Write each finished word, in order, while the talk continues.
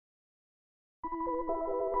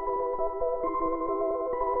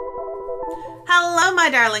Hello my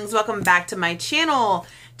darlings, welcome back to my channel.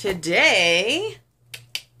 Today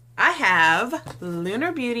I have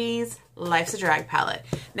Lunar Beauty's Life's a Drag palette.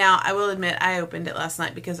 Now I will admit I opened it last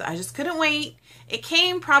night because I just couldn't wait. It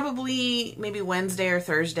came probably maybe Wednesday or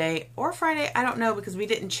Thursday or Friday, I don't know, because we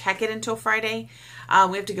didn't check it until Friday.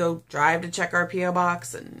 We have to go drive to check our P.O.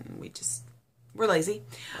 box and we're lazy.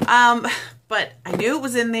 But I knew it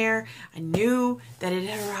was in there. I knew that it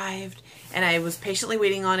had arrived and I was patiently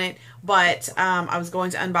waiting on it, but I was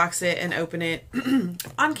going to unbox it and open it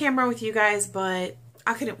on camera with you guys, but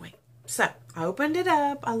I couldn't wait. So I opened it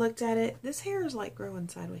up. I looked at it. This hair is like growing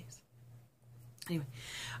sideways. Anyway,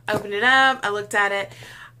 I opened it up. I looked at it.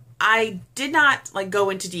 I did not like go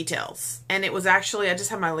into details, and it was actually, I just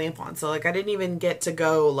had my lamp on. So like I didn't even get to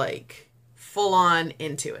go like full on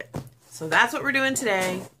into it. So that's what we're doing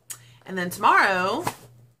today. And then tomorrow,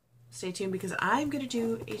 stay tuned because I'm going to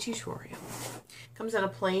do a tutorial. Comes in a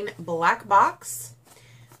plain black box.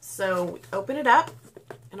 So we open it up,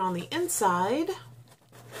 and on the inside,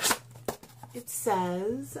 it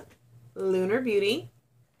says Lunar Beauty.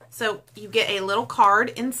 So you get a little card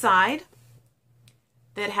inside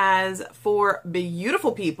that has 4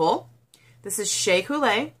 beautiful people. This is Shea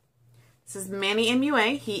Coulee. This is Manny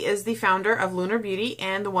MUA. He is the founder of Lunar Beauty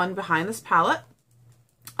and the one behind this palette.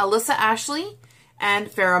 Alyssa Ashley and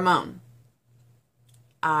Pheromone.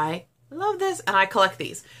 I love this and I collect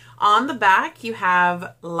these. On the back you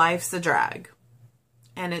have Life's a Drag.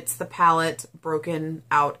 And it's the palette broken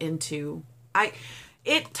out into...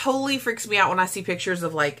 It totally freaks me out when I see pictures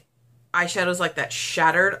of like eyeshadows like that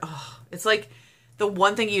shattered. Oh, it's like the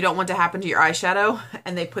one thing you don't want to happen to your eyeshadow,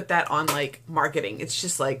 and they put that on like marketing. It's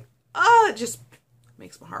just like, oh, it just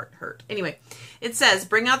makes my heart hurt. Anyway, it says,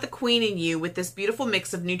 bring out the queen in you with this beautiful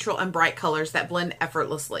mix of neutral and bright colors that blend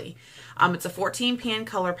effortlessly. It's a 14 pan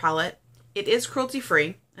color palette. It is cruelty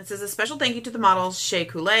free. It says a special thank you to the models Shea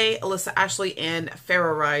Coulee, Alyssa Ashley, and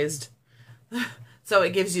Ferrorized. So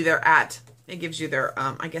it gives you their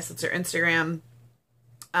I guess it's their Instagram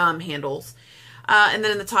handles. And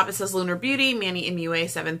then in the top it says Lunar Beauty, Manny MUA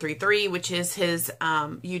 733, which is his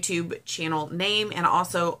YouTube channel name and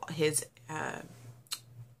also his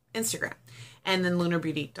Instagram. And then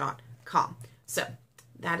lunarbeauty.com. So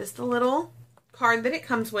that is the little card that it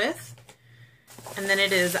comes with. And then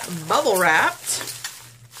it is bubble wrapped.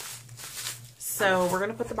 So we're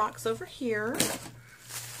going to put the box over here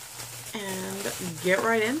and get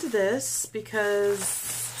right into this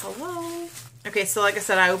because, hello. Okay, so like I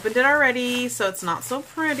said, I opened it already, so it's not so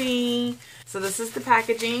pretty. So this is the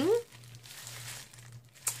packaging.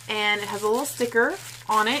 And it has a little sticker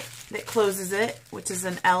on it that closes it, which is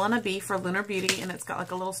an L and a B for Lunar Beauty, and it's got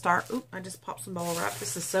like a little star. Oop, I just popped some bubble wrap.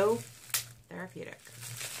 This is so therapeutic.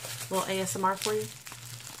 A little ASMR for you.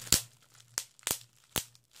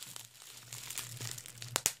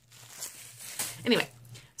 Anyway,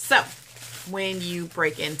 so when you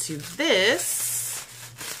break into this,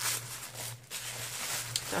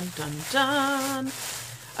 dun dun dun.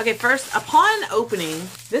 Okay, first, upon opening,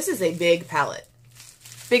 this is a big palette.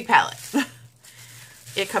 Big palette.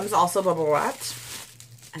 It comes also bubble wrapped.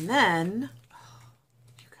 And then, oh,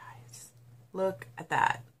 you guys, look at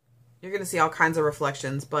that. You're going to see all kinds of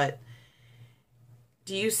reflections, but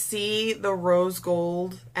do you see the rose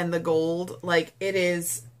gold and the gold? Like, it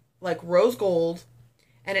is like rose gold,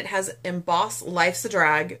 and it has embossed Life's a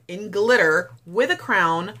Drag in glitter with a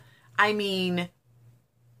crown. I mean,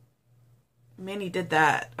 Manny did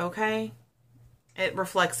that, okay? It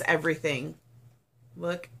reflects everything.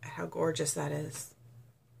 Look at how gorgeous that is.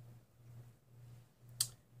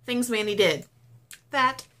 Things Manny did.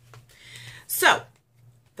 That. So,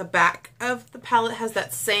 the back of the palette has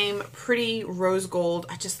that same pretty rose gold.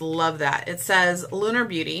 I just love that. It says Lunar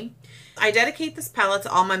Beauty. I dedicate this palette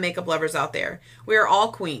to all my makeup lovers out there. We are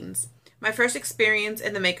all queens. My first experience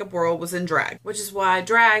in the makeup world was in drag, which is why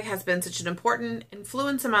drag has been such an important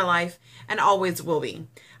influence in my life and always will be.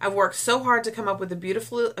 I've worked so hard to come up with a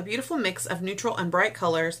beautiful mix of neutral and bright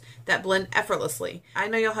colors that blend effortlessly. I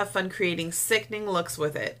know you'll have fun creating sickening looks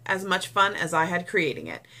with it, as much fun as I had creating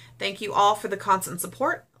it. Thank you all for the constant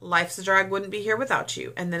support. Life's a Drag wouldn't be here without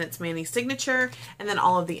you. And then it's Manny's signature and then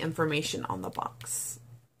all of the information on the box.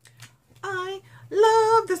 I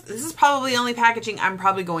love this. This is probably the only packaging I'm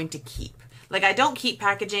probably going to keep. Like, I don't keep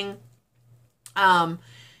packaging. Some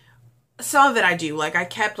of it I do. Like, I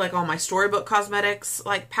kept like all my Storybook Cosmetics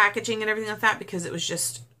like packaging and everything like that because it was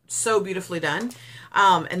just so beautifully done.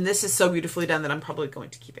 And this is so beautifully done that I'm probably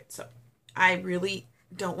going to keep it. So I really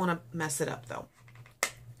don't want to mess it up though.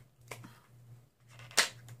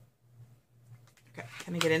 Okay,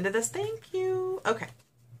 can I get into this? Thank you. Okay.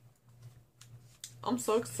 I'm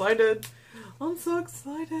so excited. I'm so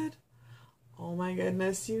excited. Oh my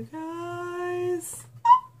goodness, you guys.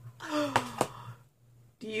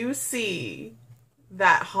 Do you see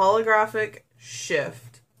that holographic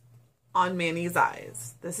shift on Manny's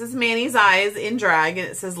eyes? This is Manny's eyes in drag, and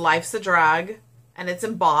it says Life's a Drag, and it's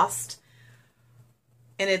embossed.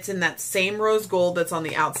 And it's in that same rose gold that's on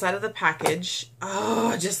the outside of the package. Oh,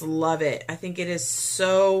 I just love it. I think it is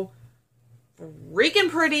so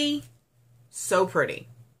freaking pretty. So pretty.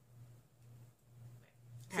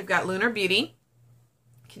 We've got Lunar Beauty.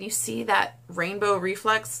 Can you see that rainbow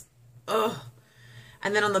reflex? Ugh.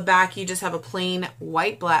 And then on the back, you just have a plain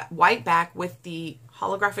white back with the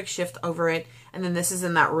holographic shift over it. And then this is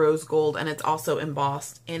in that rose gold, and it's also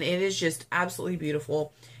embossed. And it is just absolutely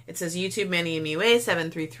beautiful. It says YouTube Manny MUA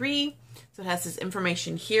 733. So it has this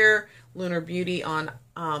information here. Lunar Beauty on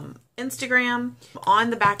Instagram. On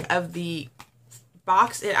the back of the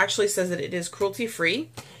box, it actually says that it is cruelty free.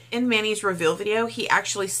 In Manny's reveal video, he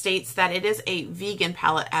actually states that it is a vegan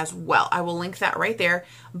palette as well. I will link that right there.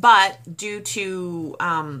 But due to,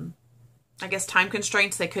 I guess, time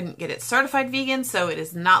constraints, they couldn't get it certified vegan. So it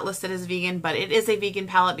is not listed as vegan, but it is a vegan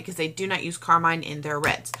palette because they do not use carmine in their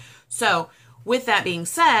reds. So with that being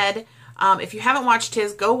said, if you haven't watched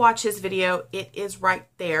his, go watch his video. It is right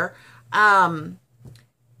there. Some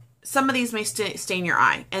of these may stain your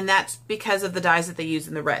eye, and that's because of the dyes that they use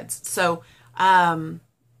in the reds. So,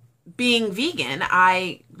 being vegan,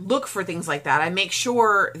 I look for things like that. I make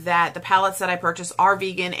sure that the palettes that I purchase are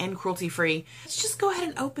vegan and cruelty-free. Let's just go ahead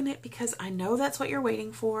and open it because I know that's what you're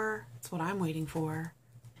waiting for. That's what I'm waiting for.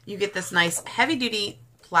 You get this nice heavy-duty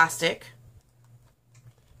plastic.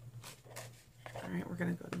 All right, we're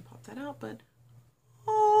going to go ahead and pop that out, but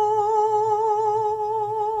oh.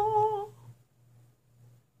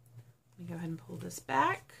 Let me go ahead and pull this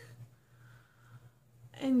back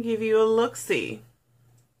and give you a look-see.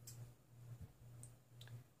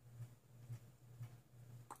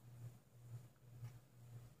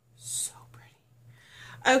 So pretty.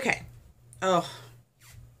 Okay. Oh.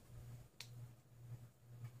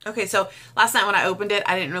 Okay, so last night when I opened it,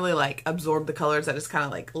 I didn't really like absorb the colors. I just kind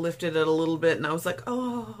of like lifted it a little bit, and I was like,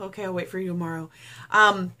 oh, okay, I'll wait for you tomorrow.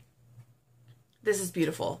 This is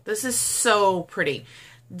beautiful. This is so pretty.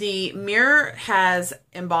 The mirror has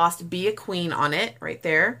embossed Be a Queen on it right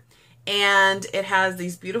there. And it has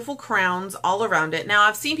these beautiful crowns all around it. Now,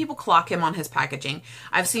 I've seen people clock him on his packaging.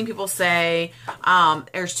 I've seen people say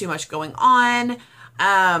there's too much going on,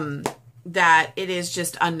 that it is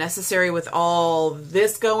just unnecessary with all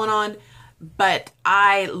this going on. But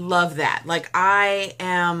I love that. Like, I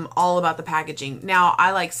am all about the packaging. Now,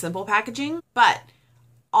 I like simple packaging, but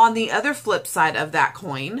on the other flip side of that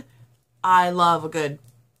coin, I love a good,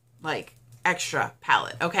 like, extra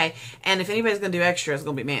palette, okay? And if anybody's gonna do extra, it's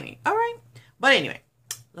gonna be Manny. All right. But anyway,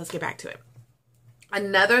 let's get back to it.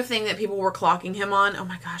 Another thing that people were clocking him on, oh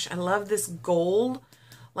my gosh, I love this gold,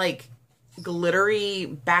 like, glittery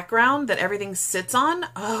background that everything sits on.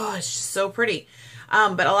 Oh, it's just so pretty.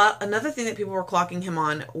 But another thing that people were clocking him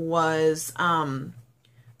on was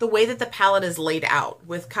the way that the palette is laid out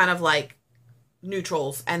with kind of like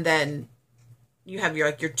neutrals, and then you have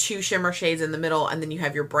your two shimmer shades in the middle, and then you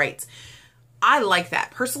have your brights. I like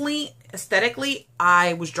that. Personally, aesthetically,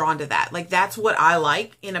 I was drawn to that. Like, that's what I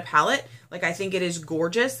like in a palette. Like, I think it is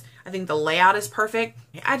gorgeous. I think the layout is perfect.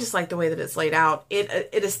 I just like the way that it's laid out.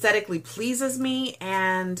 It aesthetically pleases me,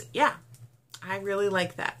 and yeah, I really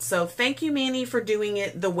like that. So thank you, Manny, for doing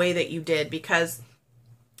it the way that you did, because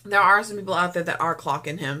there are some people out there that are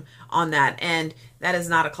clocking him on that, and that is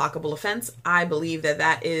not a clockable offense. I believe that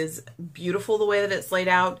that is beautiful the way that it's laid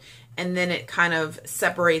out, and then it kind of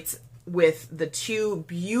separates with the two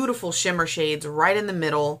beautiful shimmer shades right in the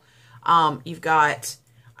middle. You've got,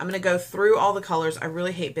 I'm going to go through all the colors. I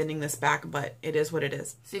really hate bending this back, but it is what it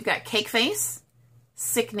is. So you've got Cake Face,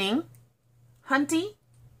 Sickening, Hunty,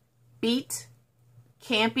 Beat,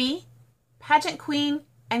 Campy, Pageant Queen,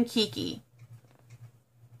 and Kiki.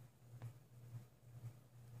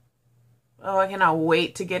 Oh, I cannot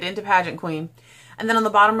wait to get into Pageant Queen. And then on the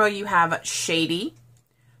bottom row, you have Shady,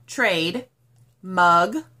 Trade,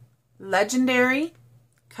 Mug, Legendary,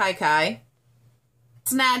 Kai Kai,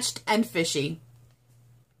 Snatched, and Fishy.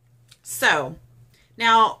 So,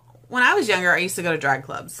 now, when I was younger, I used to go to drag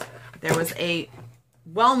clubs. There was a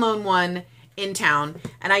well-known one in town,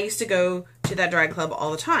 and I used to go to that drag club all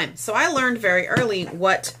the time. So I learned very early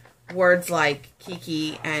what words like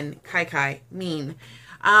Kiki and Kai Kai mean.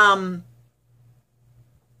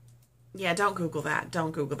 Yeah, don't Google that.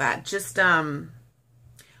 Don't Google that. Just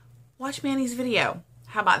watch Manny's video.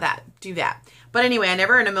 How about that? Do that. But anyway, I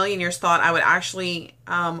never in a million years thought I would actually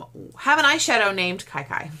have an eyeshadow named Kai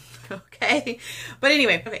Kai. Okay. But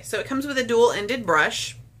anyway, okay, so it comes with a dual-ended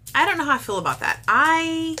brush. I don't know how I feel about that.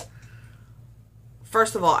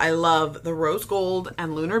 First of all, I love the rose gold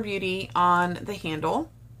and Lunar Beauty on the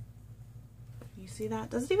handle. You see that?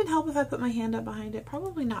 Does it even help if I put my hand up behind it?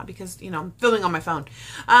 Probably not, because, you know, I'm filming on my phone.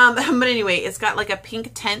 But anyway, it's got like a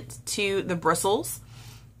pink tint to the bristles,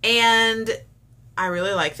 and I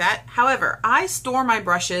really like that. However, I store my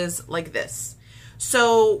brushes like this.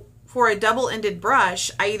 So for a double-ended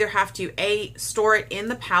brush, I either have to store it in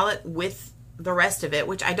the palette with the rest of it,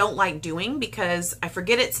 which I don't like doing because I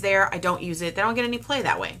forget it's there. I don't use it. They don't get any play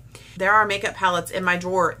that way. There are makeup palettes in my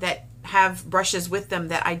drawer that have brushes with them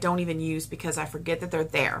that I don't even use because I forget that they're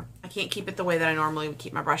there. I can't keep it the way that I normally would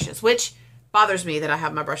keep my brushes, which bothers me that I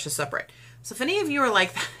have my brushes separate. So if any of you are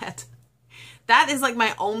like that, that is like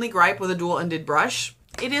my only gripe with a dual-ended brush.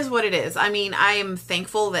 It is what it is. I mean, I am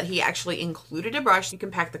thankful that he actually included a brush. You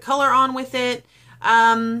can pack the color on with it.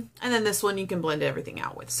 And then this one you can blend everything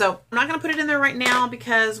out with. So I'm not going to put it in there right now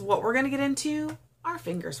because what we're going to get into are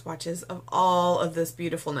finger swatches of all of this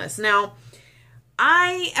beautifulness. Now,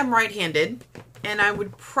 I am right-handed and I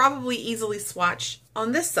would probably easily swatch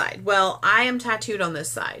on this side. Well, I am tattooed on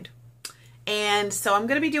this side. And so I'm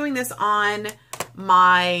going to be doing this on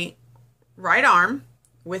my right arm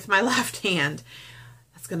with my left hand.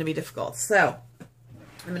 That's going to be difficult. So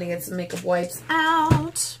I'm going to get some makeup wipes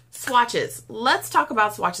out. Swatches. Let's talk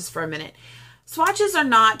about swatches for a minute. Swatches are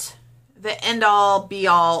not the end-all,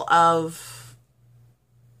 be-all of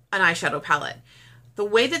an eyeshadow palette. The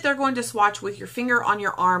way that they're going to swatch with your finger on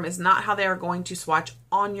your arm is not how they are going to swatch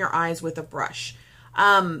on your eyes with a brush.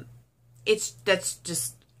 That's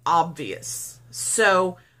just obvious.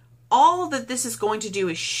 So all that this is going to do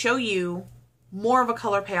is show you more of a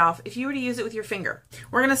color payoff if you were to use it with your finger.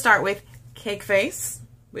 We're going to start with Cake Face,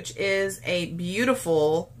 which is a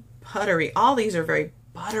beautiful buttery. All these are very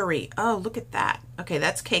buttery. Oh, look at that. Okay,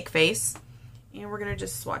 that's Cake Face. And we're going to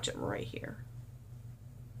just swatch it right here.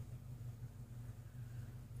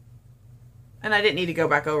 And I didn't need to go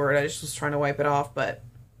back over it. I just was trying to wipe it off, but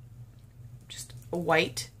just a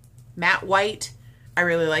white, matte white. I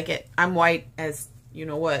really like it. I'm white as you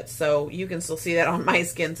know what, so you can still see that on my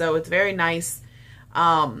skin. So it's very nice,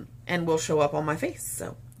 and will show up on my face.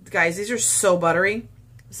 So guys, these are so buttery.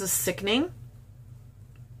 This is sickening.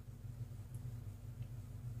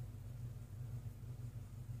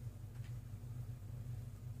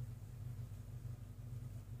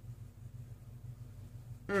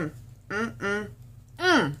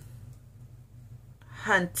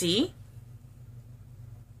 Hunty.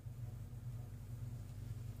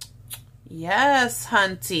 Yes,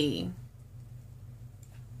 Hunty.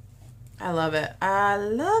 I love it. I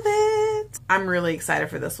love it. I'm really excited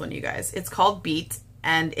for this one, you guys. It's called Beat,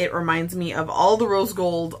 and it reminds me of all the rose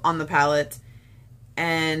gold on the palette.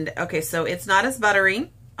 And, okay, so it's not as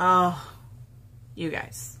buttery. Oh, you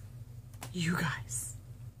guys. You guys.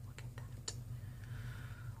 Look at that.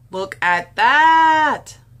 Look at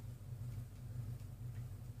that.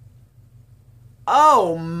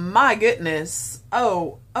 Oh, my goodness.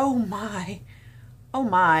 Oh my. Oh,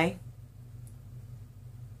 my.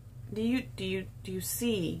 Do you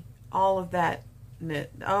see all of that?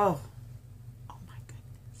 Oh my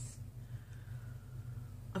goodness.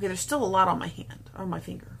 Okay, there's still a lot on my hand, on my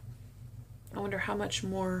finger. I wonder how much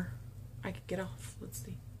more I could get off. Let's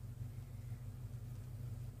see.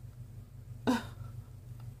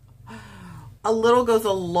 A little goes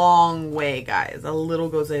a long way, guys. A little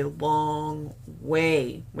goes a long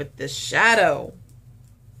way with this shadow.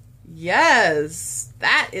 Yes,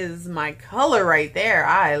 that is my color right there.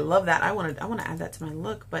 I love that. I want to add that to my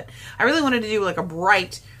look, but I really wanted to do like a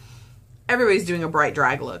bright, everybody's doing a bright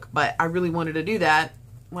drag look, but I really wanted to do that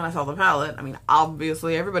when I saw the palette. I mean,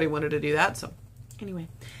 obviously everybody wanted to do that. So anyway,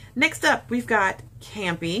 next up we've got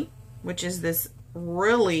Campy, which is this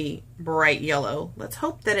really bright yellow. Let's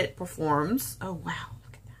hope that it performs. Oh wow,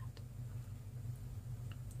 look at that.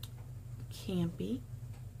 Campy.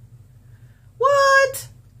 What?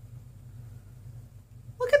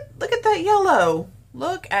 Look at that yellow.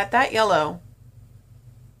 Look at that yellow.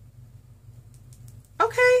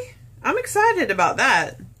 Okay, I'm excited about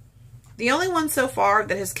that. The only one so far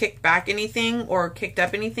that has kicked back anything or kicked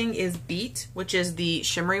up anything is Beat, which is the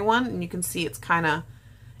shimmery one, and you can see it's kind of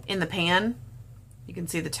in the pan. You can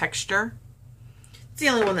see the texture. It's the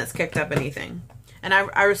only one that's kicked up anything. And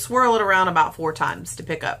I swirl it around about 4 times to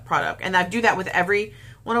pick up product. And I do that with every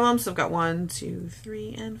one of them. So I've got 1, 2,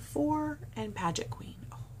 3, and 4, and Pageant Queen.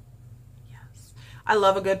 Oh, yes. I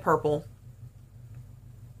love a good purple.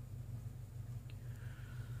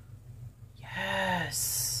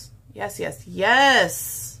 Yes. Yes, yes,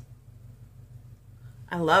 yes.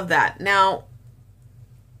 I love that. Now,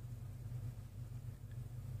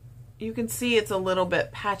 you can see it's a little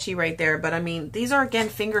bit patchy right there, but I mean, these are, again,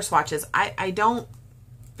 finger swatches.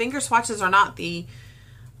 Finger swatches are not the,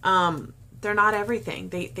 they're not everything.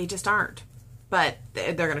 They just aren't. But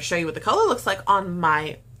they're going to show you what the color looks like on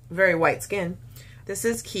my very white skin. This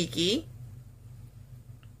is Kiki.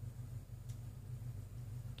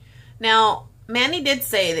 Now, Manny did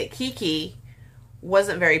say that Kiki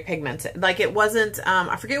wasn't very pigmented. Like, it wasn't,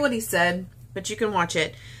 I forget what he said, but you can watch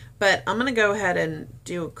it. But I'm going to go ahead and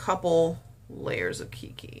do a couple layers of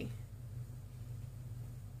Kiki.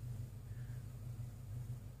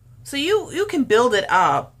 So you can build it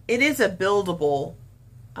up. It is a buildable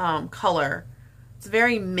color. It's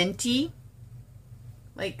very minty.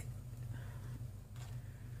 Like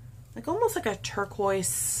almost like a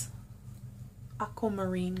turquoise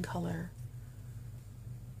aquamarine color.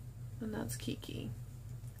 And that's Kiki.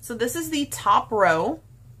 So this is the top row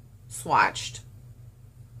swatched.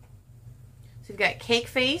 So you've got Cake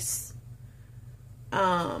Face,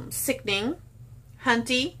 Sickening,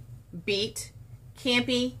 Hunty, Beat,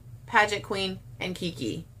 Campy, Pageant Queen, and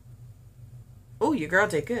Kiki. Oh, your girl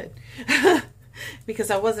did good. Because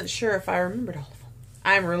I wasn't sure if I remembered all of them.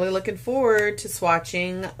 I'm really looking forward to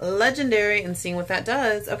swatching Legendary and seeing what that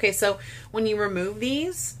does. Okay, so when you remove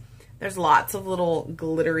these, there's lots of little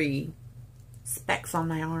glittery specks on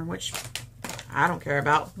my arm, which I don't care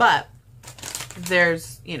about, but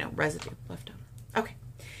there's, you know, residue left over. Okay,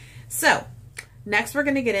 so next we're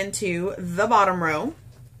going to get into the bottom row.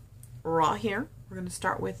 Right here, we're going to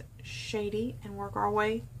start with Shady and work our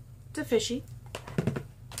way to Fishy.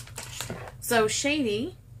 So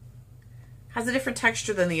Shady has a different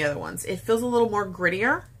texture than the other ones. It feels a little more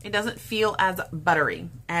grittier. It doesn't feel as buttery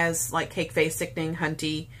as like Cake Face, Sickening,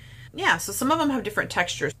 Hunty. Yeah, so some of them have different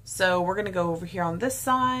textures. So we're going to go over here on this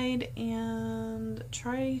side and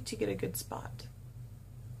try to get a good spot.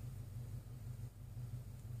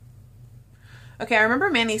 Okay, I remember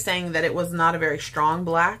Manny saying that it was not a very strong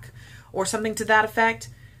black or something to that effect.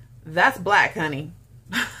 That's black, honey.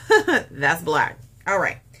 That's black. All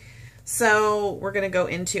right. So we're going to go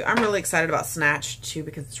into, I'm really excited about Snatch too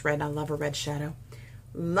because it's red and I love a red shadow.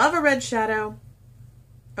 Love a red shadow.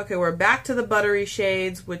 Okay, we're back to the buttery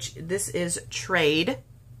shades, which this is Trade.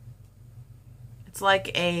 It's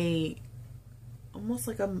like almost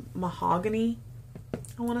like a mahogany,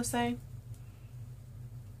 I want to say.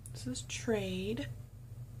 This is Trade.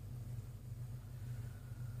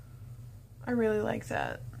 I really like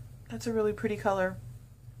that. That's a really pretty color.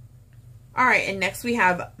 All right, and next we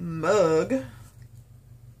have Mug.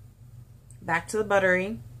 Back to the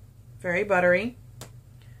buttery. Very buttery.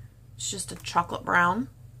 It's just a chocolate brown.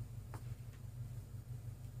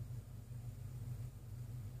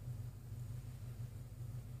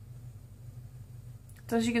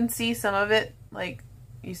 So as you can see, some of it, like,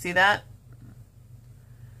 you see that?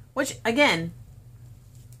 Which, again,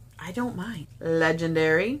 I don't mind.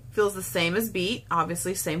 Legendary. Feels the same as Beat.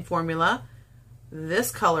 Obviously, same formula. This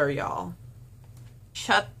color, y'all.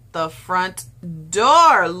 Shut the front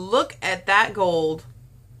door. Look at that gold.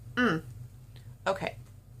 Okay.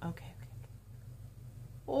 Okay.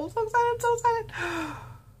 Oh, so excited, so excited.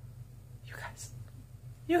 You guys.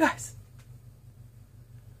 You guys.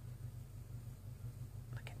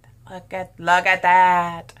 Look at that. Look at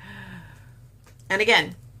that. And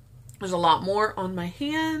again, there's a lot more on my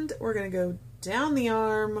hand. We're going to go down the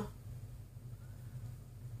arm.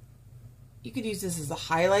 You could use this as a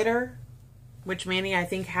highlighter, which Manny, I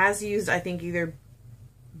think, has used, I think, either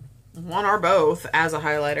one or both as a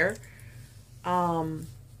highlighter. Oh,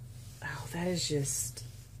 that is just,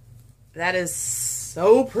 that is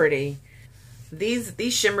so pretty. These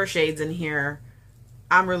shimmer shades in here,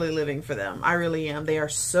 I'm really living for them. I really am. They are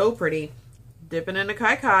so pretty. Dipping into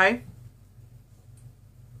Kai Kai.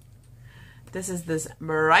 This is this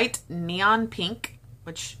bright neon pink,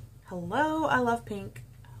 which, hello, I love pink.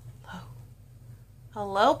 Hello.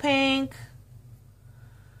 Hello, pink.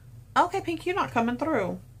 Okay, pink, you're not coming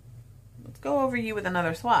through. Let's go over you with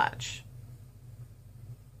another swatch.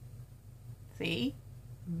 See?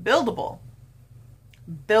 Buildable.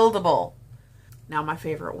 Buildable. Now my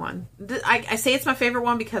favorite one. I say it's my favorite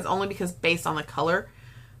one because only because based on the color,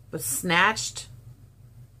 but Snatched,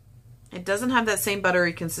 it doesn't have that same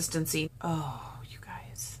buttery consistency. Oh, you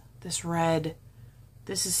guys, this red,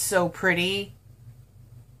 this is so pretty.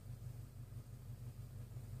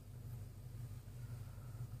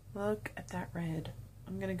 Look at that red.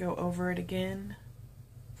 I'm gonna go over it again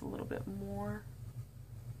with a little bit more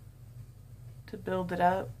to build it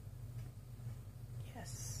up.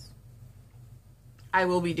 Yes. I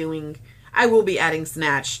will be adding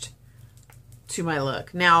Snatched to my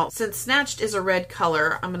look. Now, since Snatched is a red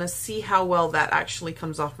color, I'm going to see how well that actually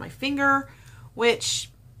comes off my finger, which,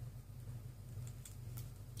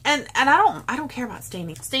 and I don't care about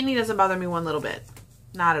staining. Staining doesn't bother me one little bit.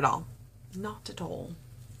 Not at all. Not at all.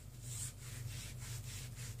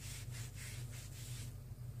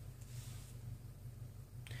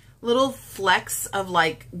 Little flecks of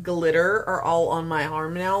like glitter are all on my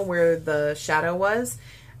arm now where the shadow was.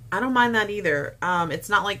 I don't mind that either. It's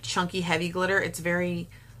not like chunky, heavy glitter. It's very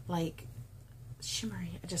like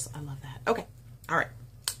shimmery. I love that. Okay. All right.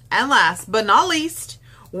 And last but not least,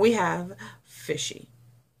 we have Fishy.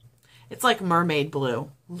 It's like mermaid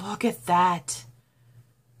blue. Look at that.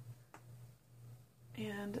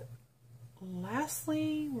 And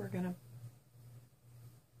lastly, we're going to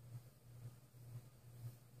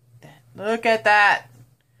look at that.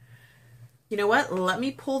 You know what? Let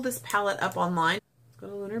me pull this palette up online. Go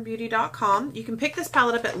to lunarbeauty.com. You can pick this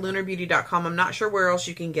palette up at lunarbeauty.com. I'm not sure where else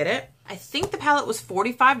you can get it. I think the palette was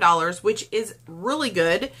 $45, which is really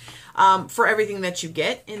good for everything that you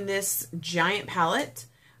get in this giant palette.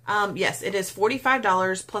 Yes, it is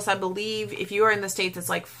 $45. Plus, I believe if you are in the States, it's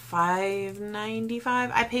like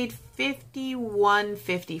 $5.95. I paid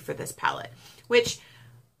 $51.50 for this palette, which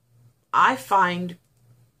I find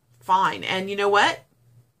fine. And you know what?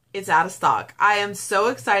 It's out of stock. I am so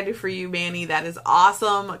excited for you, Manny. That is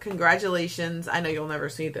awesome. Congratulations. I know you'll never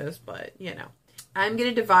see this, but you know. I'm going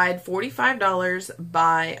to divide $45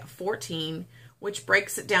 by 14, which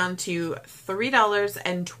breaks it down to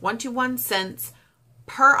 $3.21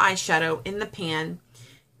 per eyeshadow in the pan.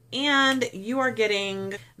 And you are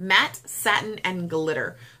getting matte, satin, and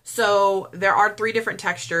glitter. So there are 3 different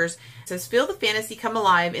textures. It says, feel the fantasy come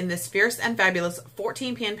alive in this fierce and fabulous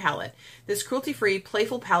 14-pan palette. This cruelty-free,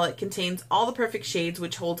 playful palette contains all the perfect shades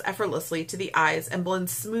which holds effortlessly to the eyes and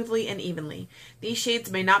blends smoothly and evenly. These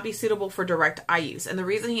shades may not be suitable for direct eye use. And the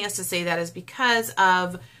reason he has to say that is because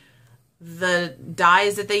of the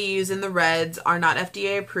dyes that they use in the reds are not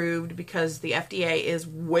FDA approved because the FDA is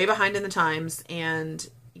way behind in the times. And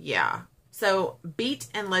yeah. So Beat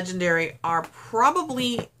and Legendary are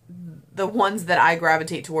probably the ones that I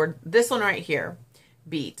gravitate toward. This one right here,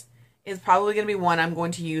 Beat, is probably going to be one I'm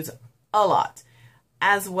going to use a lot,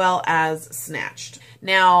 as well as Snatched.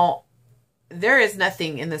 Now, there is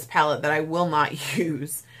nothing in this palette that I will not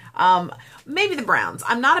use. Maybe the browns.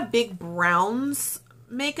 I'm not a big browns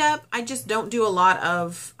makeup. I just don't do a lot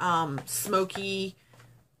of smoky,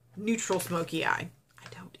 neutral smoky eye.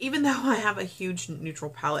 Even though I have a huge neutral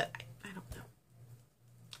palette, I don't know.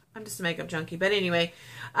 I'm just a makeup junkie. But anyway,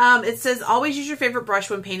 it says, always use your favorite brush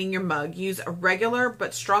when painting your mug. Use a regular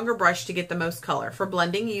but stronger brush to get the most color. For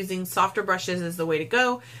blending, using softer brushes is the way to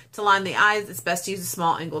go. To line the eyes, it's best to use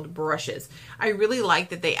small angled brushes. I really like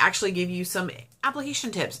that they actually give you some application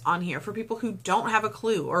tips on here for people who don't have a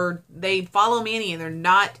clue, or they follow Manny and they're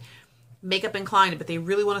not makeup inclined, but they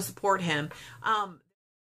really want to support him.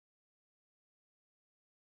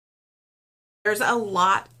 There's a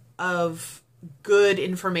lot of good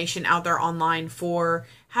information out there online for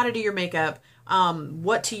how to do your makeup,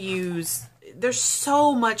 what to use. There's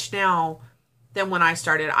so much now than when I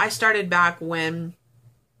started. I started back when,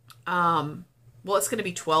 well, it's going to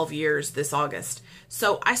be 12 years this August.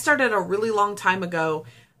 So I started a really long time ago.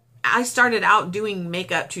 I started out doing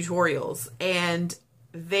makeup tutorials and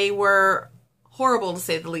they were horrible to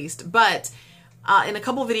say the least, but in a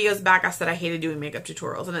couple videos back, I said I hated doing makeup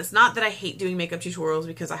tutorials. And it's not that I hate doing makeup tutorials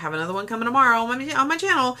because I have another one coming tomorrow on my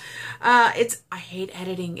channel. I hate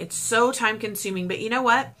editing. It's so time consuming. But you know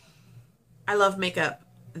what? I love makeup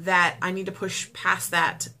that I need to push past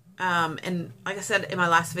that. And like I said in my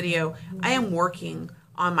last video, I am working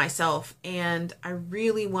on myself. And I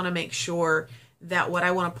really want to make sure that what I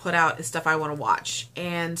want to put out is stuff I want to watch.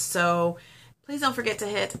 And so please don't forget to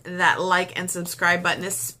hit that like and subscribe button,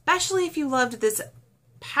 especially if you loved this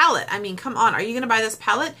palette. I mean, come on. Are you going to buy this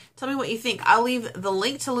palette? Tell me what you think. I'll leave the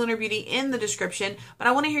link to Lunar Beauty in the description, but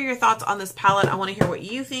I want to hear your thoughts on this palette. I want to hear what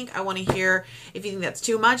you think. I want to hear if you think that's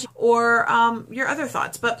too much or your other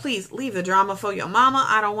thoughts, but please leave the drama for your mama.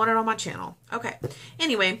 I don't want it on my channel. Okay.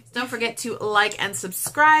 Anyway, don't forget to like and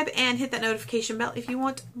subscribe and hit that notification bell if you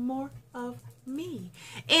want more of me.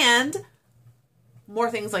 And more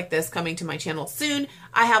things like this coming to my channel soon.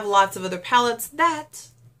 I have lots of other palettes that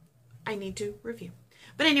I need to review.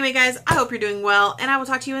 But anyway, guys, I hope you're doing well, and I will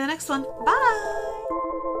talk to you in the next one. Bye!